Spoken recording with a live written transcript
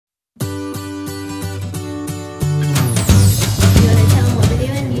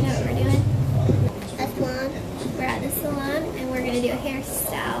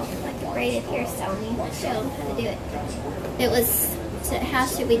on me. Let's show them how to do it. It was, so how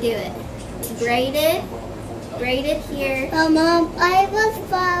should we do it? Braided here. Mom, my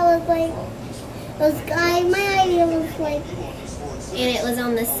idea was like, and it was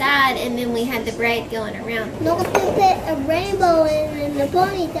on the side, and then we had the braid going around. no, to put a rainbow in the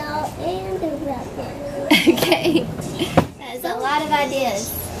ponytail and the wrapper. Okay, that's a lot of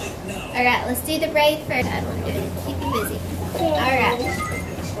ideas. All right, let's do the braid first. I want to do it. Keep you busy. Okay. All right.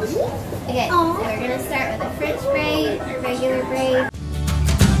 Okay, so we're gonna start with a French braid, a regular braid.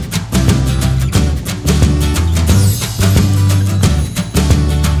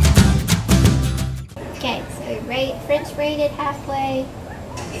 Okay, so we French braided halfway,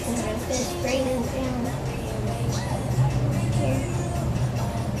 and we're gonna finish braiding down here.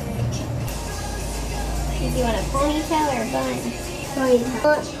 Do you want a ponytail or a bun?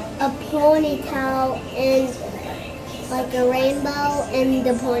 Ponytail. A ponytail and like a rainbow and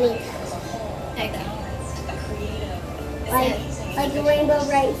the ponytail. Okay. Like a rainbow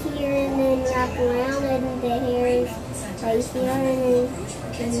right here and then wrap around and the hair is right here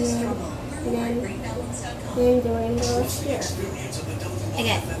and then the rainbow is here.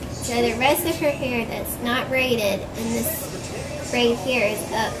 Okay, so the rest of her hair that's not braided and this braid here is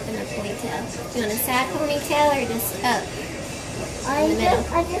up in the ponytail. Do you want a side ponytail or just up? I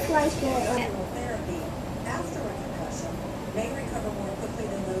just like it. Okay. After a concussion may recover more quickly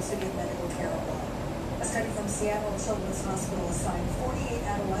than those who get medical care alone. A study from Seattle Children's Hospital assigned 48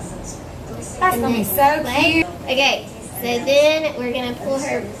 adolescents to receive. That's gonna be so cute. Okay, so then we're gonna pull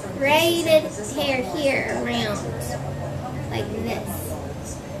her braided hair here around like this.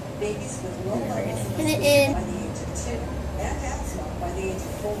 Babies with low levels Pin it in. by the age of 2 and asthma by the age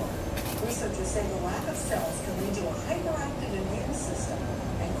of 4. Researchers say the lack of cells can lead to a hyperactive immune system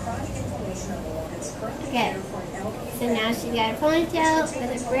and chronic inflammation of the organs currently Okay. cared for an elderly. So now she's got a ponytail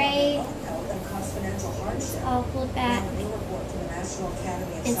with a braid, all pulled back.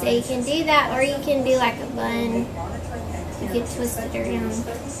 And so you can do that, or you can do like a bun. You can twist it around.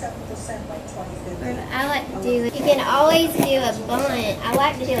 Or I like to do it. You can always do a bun. I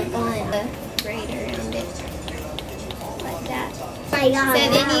like to do a bun, a braid around it. Like that. So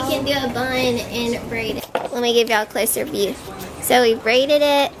then you can do a bun and braid it. Let me give y'all a closer view. So we braided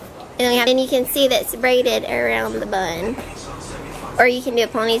it, and you can see that it's braided around the bun. Or you can do a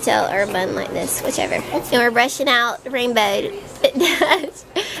ponytail or a bun like this, whichever. And we're brushing out the rainbow. It does.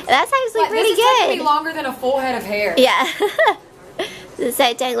 That's actually pretty good. This is be longer than a full head of hair. Yeah. So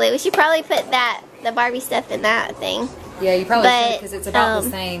technically, we should probably put the Barbie stuff in that thing. Yeah, you probably should, because it's about the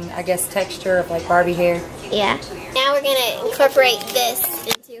same, I guess, texture of like Barbie hair. Yeah. Now we're gonna incorporate this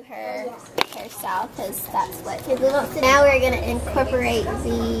into her hairstyle, because that's what Kinsley wants to do. Now we're gonna incorporate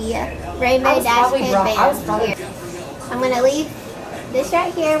the Rainbow Dash headband here. I'm gonna leave this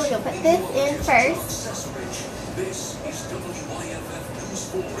right here. We're gonna put this in first.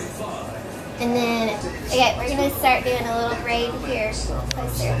 And then, okay, we're gonna start doing a little braid here.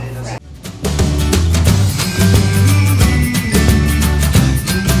 Closer.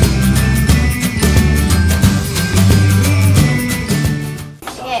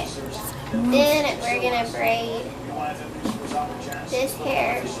 Okay, then we're gonna braid this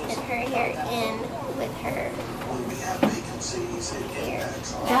hair and her hair in with her hair.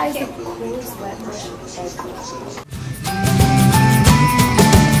 That is the coolest wet brush ever.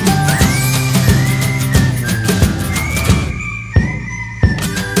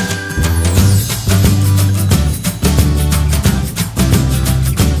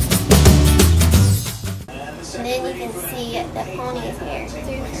 And then you can see the pony's hair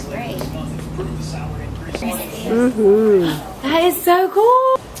through her braid. That is so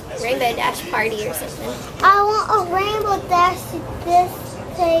cool. Rainbow Dash party or something. I want a rainbow dash to just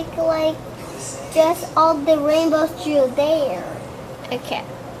take like just all the rainbows through there. Okay.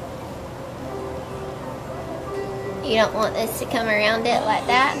 You don't want this to come around it like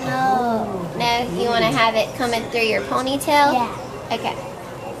that? No. No, you want to have it coming through your ponytail? Yeah. Okay.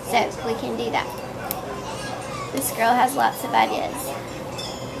 So we can do that. This girl has lots of ideas.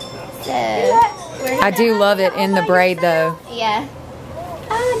 So I do love it in the braid though. yeah.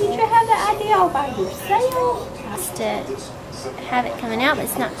 Did you have the idea all by yourself? Just to have it coming out, but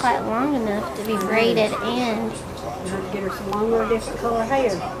it's not quite long enough to be braided and Get her some longer, different color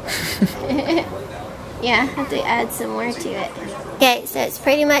hair. yeah, I have to add some more to it. Okay, so it's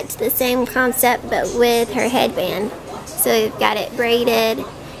pretty much the same concept but with her headband. So we've got it braided,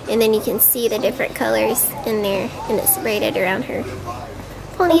 and then you can see the different colors in there, and it's braided around her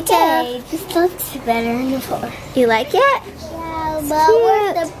ponytail. Okay, this looks better than before. You like it? Yeah, but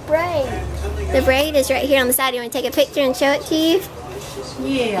where's the braid? The braid is right here on the side. You want to take a picture and show it to you?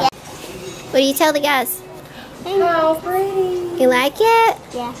 Yeah. What do you tell the guys? How pretty. You like it?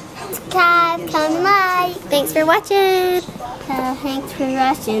 Yeah. Subscribe, comment, like. Thanks for watching. Thanks for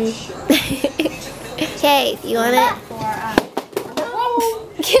watching. Okay, if you want it.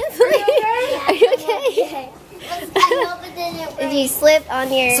 Kinsley, are you okay? Did you slip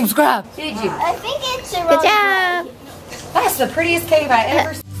on your... Subscribe. Did you? I think it's a Good job. That's the prettiest cave I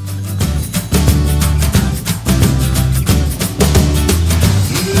ever